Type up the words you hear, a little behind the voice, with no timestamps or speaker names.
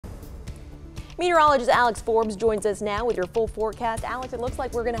Meteorologist Alex Forbes joins us now with your full forecast. Alex, it looks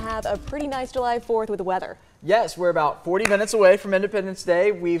like we're going to have a pretty nice July 4th with the weather. Yes, we're about 40 minutes away from Independence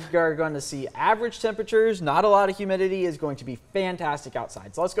Day. We are going to see average temperatures, not a lot of humidity. Is going to be fantastic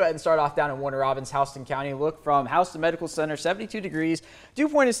outside. So let's go ahead and start off down in Warner Robins, Houston County. Look from Houston Medical Center, 72 degrees. Dew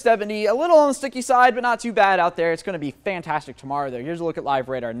point is 70, a little on the sticky side, but not too bad out there. It's going to be fantastic tomorrow, though. Here's a look at live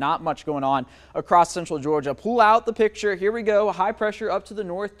radar. Not much going on across central Georgia. Pull out the picture. Here we go. High pressure up to the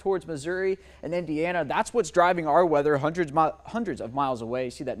north towards Missouri and Indiana. That's what's driving our weather hundreds of miles away.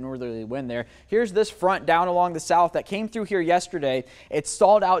 You see that northerly wind there. Here's this front down along the south that came through here yesterday. It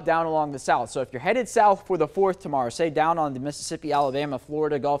stalled out down along the south. So if you're headed south for the 4th tomorrow, say down on the Mississippi, Alabama,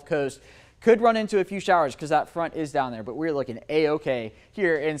 Florida, Gulf Coast, could run into a few showers because that front is down there, but we're looking A-OK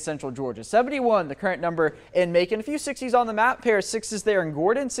here in central Georgia. 71, the current number in Macon. A few 60s on the map. Pair of 6s there in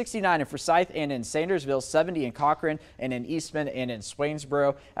Gordon, 69 in Forsyth and in Sandersville, 70 in Cochran and in Eastman and in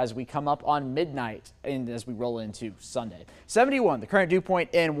Swainsboro as we come up on midnight and as we roll into Sunday. 71, the current dew point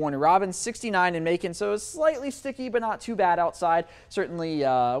in Warner Robins, 69 in Macon, so it's slightly sticky but not too bad outside. Certainly,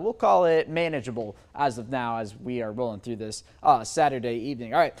 we'll call it manageable as of now as we are rolling through this Saturday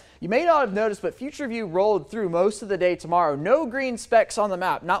evening. All right, you may not have noticed, but Future View rolled through most of the day tomorrow. No green specks on the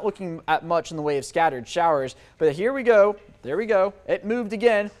map, not looking at much in the way of scattered showers, but here we go. There we go. It moved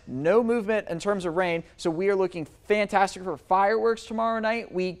again. No movement in terms of rain. So we are looking fantastic for fireworks tomorrow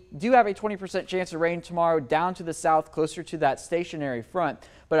night. We do have a 20% chance of rain tomorrow down to the south, closer to that stationary front.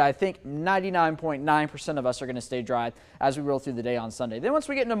 But I think 99.9% of us are going to stay dry as we roll through the day on Sunday. Then once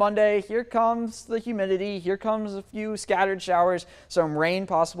we get into Monday, here comes the humidity. Here comes a few scattered showers, some rain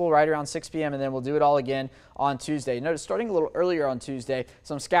possible right around 6 p.m. And then we'll do it all again on Tuesday. Notice starting a little earlier on Tuesday,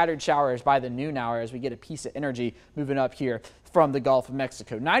 some scattered showers by the noon hour as we get a piece of energy moving up here from the Gulf of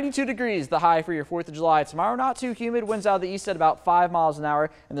Mexico. 92 degrees, the high for your 4th of July. Tomorrow, not too humid. Winds out of the east at about 5 miles an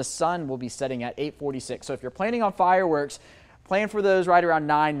hour, and the sun will be setting at 8:46. So if you're planning on fireworks, plan for those right around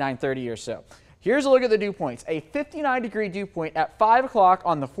 9:30 or so. Here's a look at the dew points. A 59-degree dew point at 5 o'clock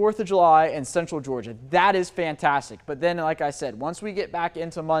on the 4th of July in central Georgia. That is fantastic. But then, like I said, once we get back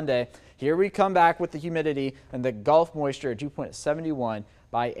into Monday, here we come back with the humidity and the Gulf moisture. Dew point at 71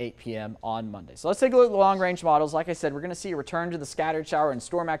 by 8 p.m. on Monday. So let's take a look at the long-range models. Like I said, we're going to see a return to the scattered shower and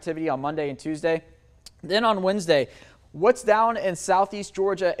storm activity on Monday and Tuesday. Then on Wednesday, what's down in southeast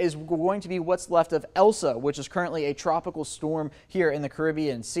Georgia is going to be what's left of Elsa, which is currently a tropical storm here in the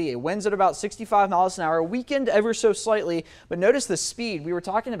Caribbean Sea. It winds at about 65 miles an hour, weakened ever so slightly, but notice the speed. We were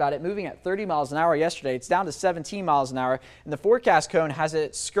talking about it moving at 30 miles an hour yesterday. It's down to 17 miles an hour, and the forecast cone has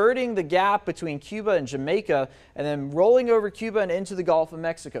it skirting the gap between Cuba and Jamaica and then rolling over Cuba and into the Gulf of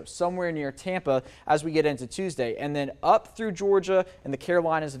Mexico, somewhere near Tampa as we get into Tuesday, and then up through Georgia and the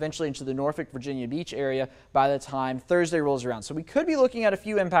Carolinas, eventually into the Norfolk, Virginia Beach area by the time Thursday rolls around. So we could be looking at a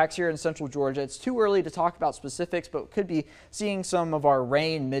few impacts here in central Georgia. It's too early to talk about specifics, but could be seeing some of our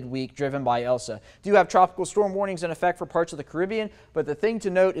rain midweek driven by Elsa. Do have tropical storm warnings in effect for parts of the Caribbean, but the thing to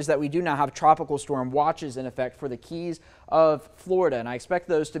note is that we do now have tropical storm watches in effect for the Keys of Florida, and I expect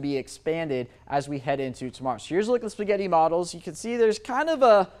those to be expanded as we head into tomorrow. So here's a look at the spaghetti models. You can see there's kind of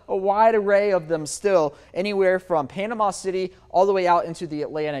a wide array of them still. Anywhere from Panama City all the way out into the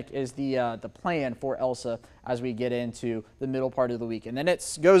Atlantic is the plan for Elsa as we get into the middle part of the week. And then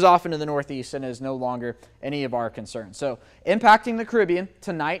it goes off into the northeast and is no longer any of our concern. So impacting the Caribbean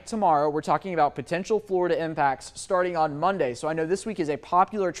tonight, tomorrow, we're talking about potential Florida impacts starting on Monday. So I know this week is a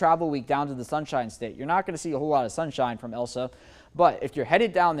popular travel week down to the Sunshine State. You're not going to see a whole lot of sunshine from Elsa, but if you're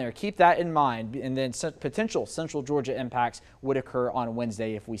headed down there, keep that in mind, and then potential central Georgia impacts would occur on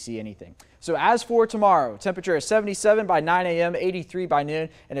Wednesday if we see anything. So as for tomorrow, temperature is 77 by 9 a.m., 83 by noon,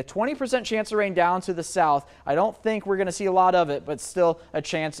 and a 20% chance of rain down to the south. I don't think we're going to see a lot of it, but still a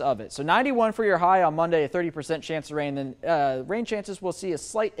chance of it. So 91 for your high on Monday, a 30% chance of rain. Then rain chances will see a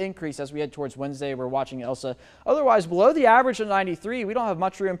slight increase as we head towards Wednesday. We're watching Elsa. Otherwise, below the average of 93, we don't have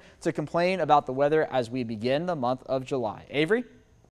much room to complain about the weather as we begin the month of July. Avery?